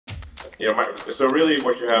So really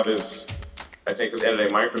what you have is, I think at the end of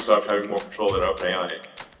the day, Microsoft having more control than OpenAI.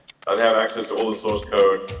 They have access to all the source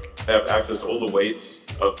code. They have access to all the weights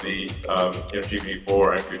of the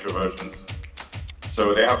GPT-4 and future versions.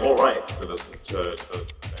 So they have all rights to this.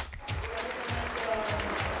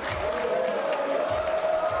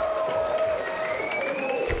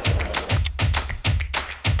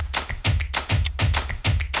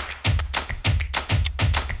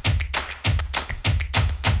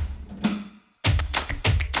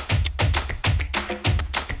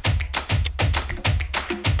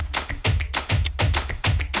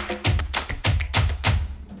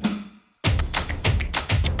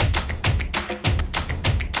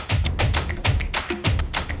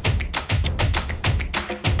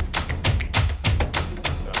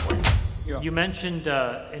 You mentioned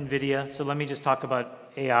NVIDIA, so let me just talk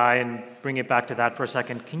about AI and bring it back to that for a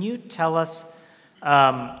second. Can you tell us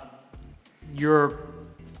your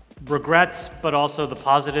regrets, but also the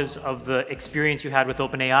positives of the experience you had with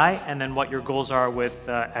OpenAI, and then what your goals are with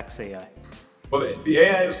XAI? Well, the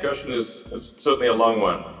AI discussion is certainly a long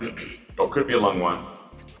one, or could be a long one.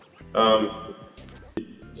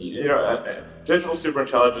 Digital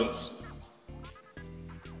superintelligence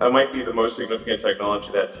might be the most significant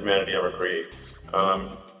technology that humanity ever creates. And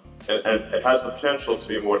it has the potential to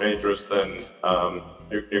be more dangerous than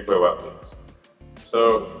nuclear weapons.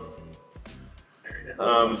 So,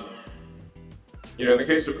 in the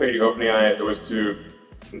case of creating OpenAI, it was to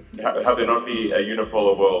have there not be a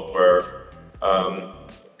unipolar world where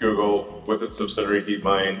Google, with its subsidiary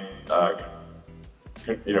DeepMind,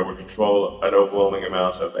 would control an overwhelming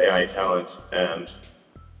amount of AI talent and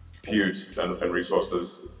compute and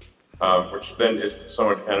resources, which then is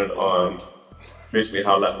somewhat dependent on basically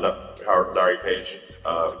how Larry Page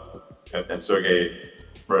and Sergey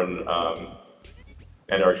Brin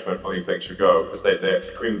and Eric Schmidt believe things should go, because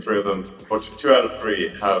between the three of them, or 2 out of 3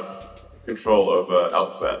 have control over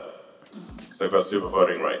Alphabet, because they've got super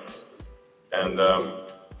voting rights. And I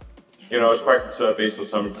was quite concerned based on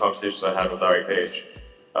some conversations I had with Larry Page,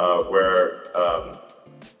 where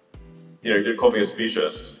he did call me a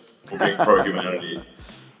speciesist for being pro-humanity.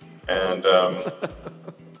 And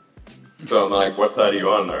so I'm like, what side are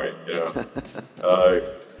you on, Larry?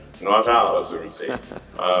 Not ours, it would seem.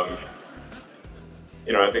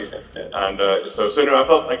 I think, and so I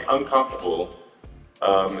felt like uncomfortable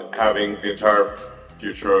having the entire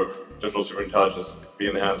future of digital superintelligence be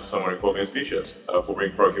in the hands of someone who called me a speciesist for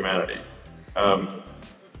being pro-humanity. How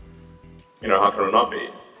can it not be?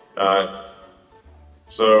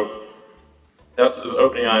 So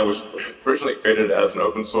OpenAI was originally created as an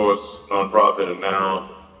open source nonprofit, and now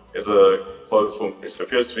is a closed form. It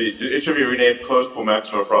should be renamed Closed for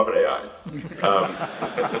Maximum Profit AI.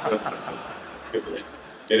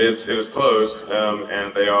 It is closed,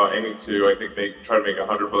 and they are aiming to, I think, try to make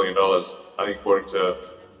 $100 billion. I think, according to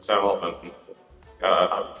Sam Altman,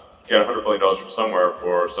 get $100 billion from somewhere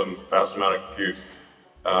for some vast amount of compute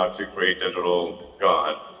to create digital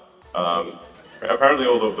God. Apparently,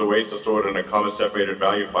 all the weights are stored in a comma-separated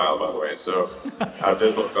value file, by the way. So, our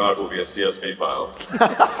digital God will be a CSV file.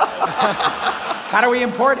 How do we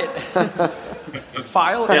import it?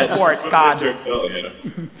 File, import, God. See what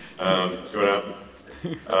happens.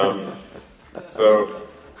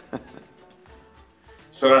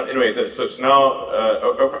 So anyway, so now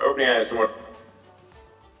OpenAI is somewhat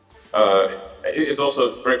is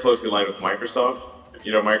also very closely aligned with Microsoft.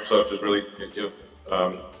 Microsoft is really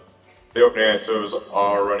the OpenAI servers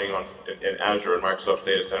are running in Azure and Microsoft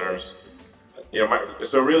data centers.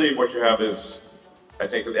 So really what you have is, I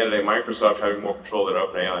think at the end of the day, Microsoft having more control than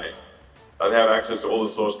OpenAI. They have access to all the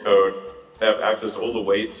source code. They have access to all the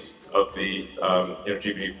weights of the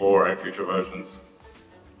GPT-4 and future versions.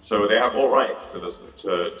 So they have all rights to this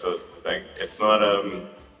to thing. It's not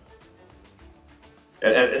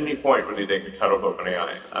at any point really they could cut off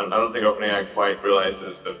OpenAI. I don't think OpenAI quite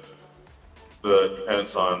realizes that the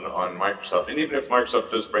dependence on Microsoft. And even if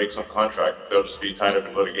Microsoft does break some contract, they'll just be tied up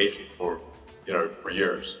in litigation for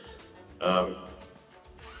years.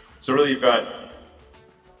 So really you've got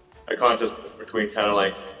a contest between kind of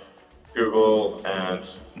like Google and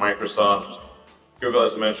Microsoft. Google,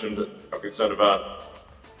 as I mentioned, are concerned about,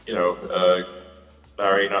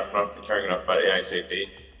 Larry not caring enough about AI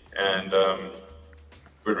safety, and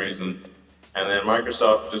good reason. And then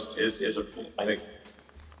Microsoft just is I think,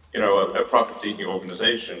 a profit-seeking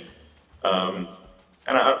organization. And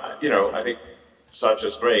I think such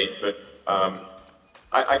is great, but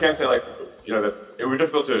I can't say that it would be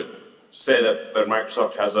difficult to say that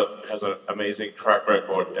Microsoft has an amazing track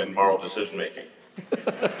record in moral decision making.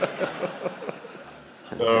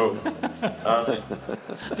 So,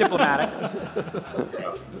 Diplomatic.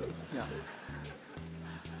 yeah.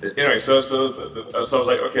 Anyway, so I was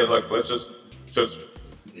like, okay, look, I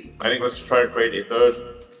think let's try to create a third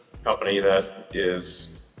company that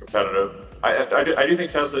is competitive. I do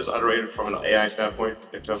think Tesla is underrated from an AI standpoint.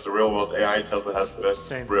 In terms of real world AI, Tesla has the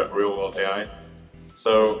best real world AI.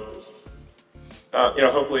 So,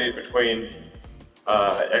 hopefully between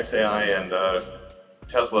XAI and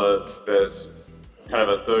Tesla, there's kind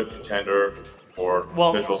of a third contender for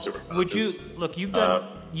visual superintelligence. Would you look? You've done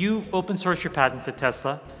you open source your patents at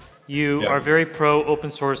Tesla. You are very pro open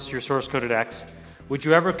source your source code at X. Would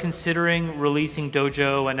you ever considering releasing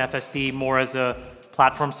Dojo and FSD more as a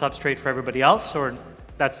platform substrate for everybody else, or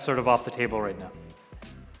that's sort of off the table right now?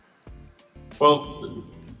 Well,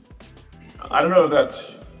 I don't know that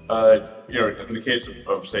in the case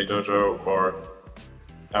of say Dojo or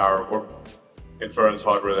our inference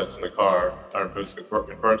hardware that's in the car, our inference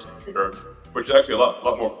computer, which is actually a lot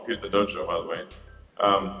more compute than Dojo, by the way.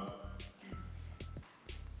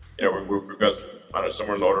 We've got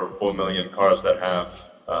somewhere in the order of 4 million cars that have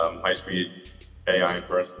high-speed AI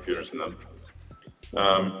inference computers in them.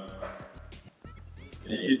 Like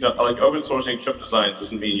open sourcing chip designs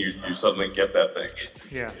doesn't mean you suddenly get that thing.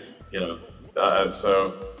 Yeah. You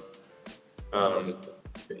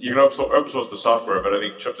can open source the software, but I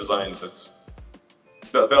think chip designs,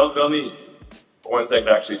 they'll need ones that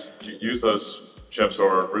can actually use those chips,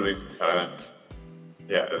 or really kind of,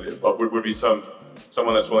 would be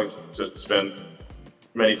someone that's willing to spend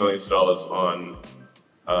many billions of dollars on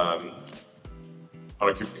a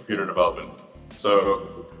computer development.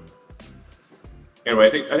 So anyway, I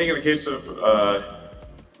think in the case of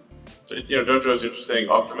Dojo is interesting.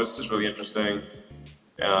 Optimist is really interesting.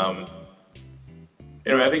 Anyway,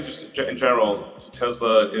 I think just in general,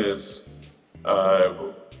 Tesla is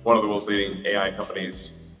one of the world's leading AI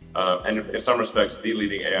companies, and in some respects, the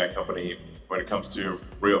leading AI company when it comes to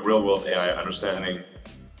real-world AI, understanding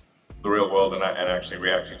the real world and actually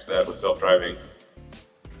reacting to that with self-driving.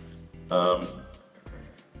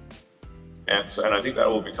 And I think that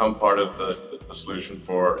will become part of the solution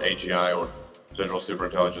for AGI, or digital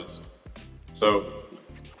superintelligence. So,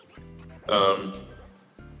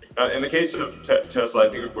 in the case of Tesla, I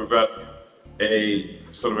think we've got a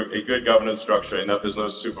sort of a good governance structure in that there's no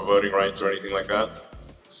super voting rights or anything like that.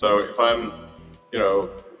 So if I'm, go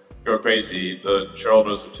crazy, the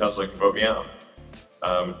shareholders of Tesla can vote me out.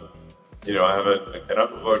 I have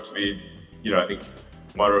enough of a vote to be, I think,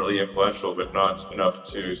 moderately influential, but not enough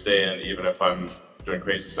to stay in even if I'm doing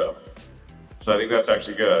crazy stuff. So I think that's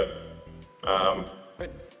actually good. I'm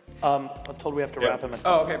told we have to wrap him.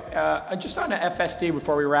 Oh, okay. Just on the FSD,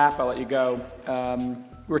 before we wrap, I'll let you go.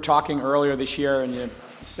 We were talking earlier this year, and you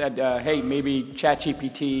said, hey, maybe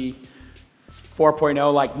ChatGPT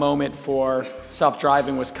 4.0 like moment for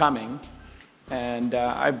self-driving was coming. And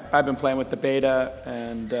I've been playing with the beta,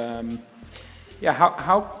 and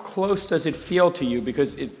how close does it feel to you?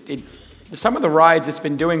 Because some of the rides it's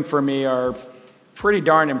been doing for me are pretty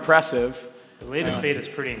darn impressive. The latest beta is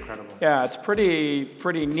pretty incredible. Yeah, it's pretty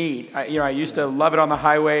neat. I used to love it on the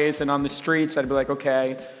highways and on the streets. I'd be like,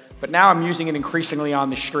 okay, but now I'm using it increasingly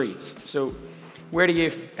on the streets. So, how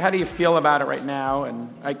do you feel about it right now?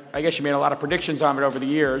 And I guess you made a lot of predictions on it over the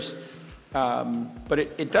years, but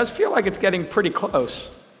it does feel like it's getting pretty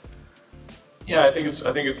close. Yeah, I think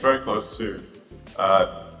it's very close too.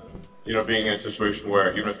 Being in a situation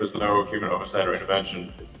where even if there's no human oversight or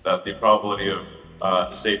intervention, that the probability of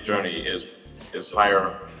a safe journey is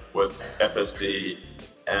higher with FSD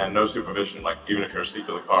and no supervision, like even if you're asleep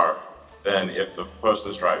in the car, than if the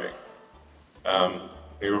person is driving.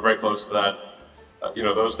 We were very close to that.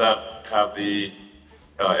 Those that have the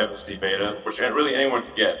FSD beta, which really anyone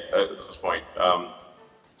can get at this point.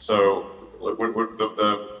 So the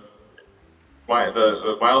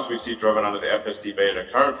miles we see driven under the FSD beta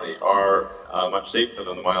currently are much safer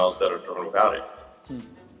than the miles that are driven without it.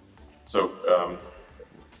 So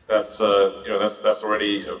that's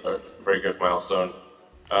already a very good milestone.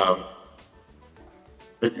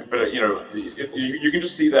 But you can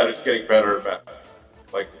just see that it's getting better and better.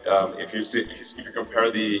 Like if you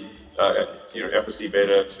compare the FSD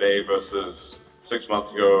beta today versus 6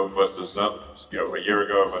 months ago versus a year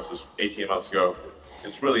ago versus 18 months ago,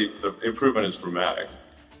 it's really, the improvement is dramatic.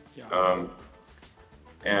 Yeah.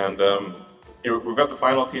 We've got the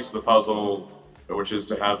final piece of the puzzle, which is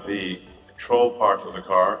to have the control part of the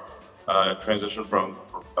car transition from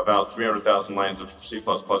about 300,000 lines of C++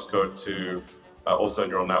 code to also a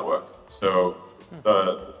neural network. So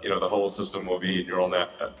the whole system will be a neural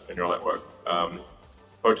network.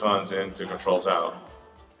 Photons in to controls out.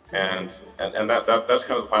 And that's kind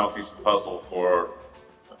of the final piece of the puzzle for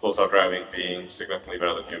full self-driving being significantly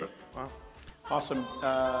better than human. Wow. Awesome.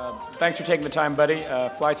 Thanks for taking the time, buddy.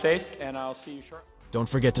 Fly safe, and I'll see you shortly. Don't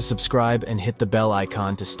forget to subscribe and hit the bell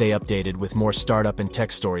icon to stay updated with more startup and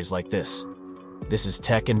tech stories like this. This is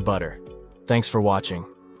Tech and Butter. Thanks for watching.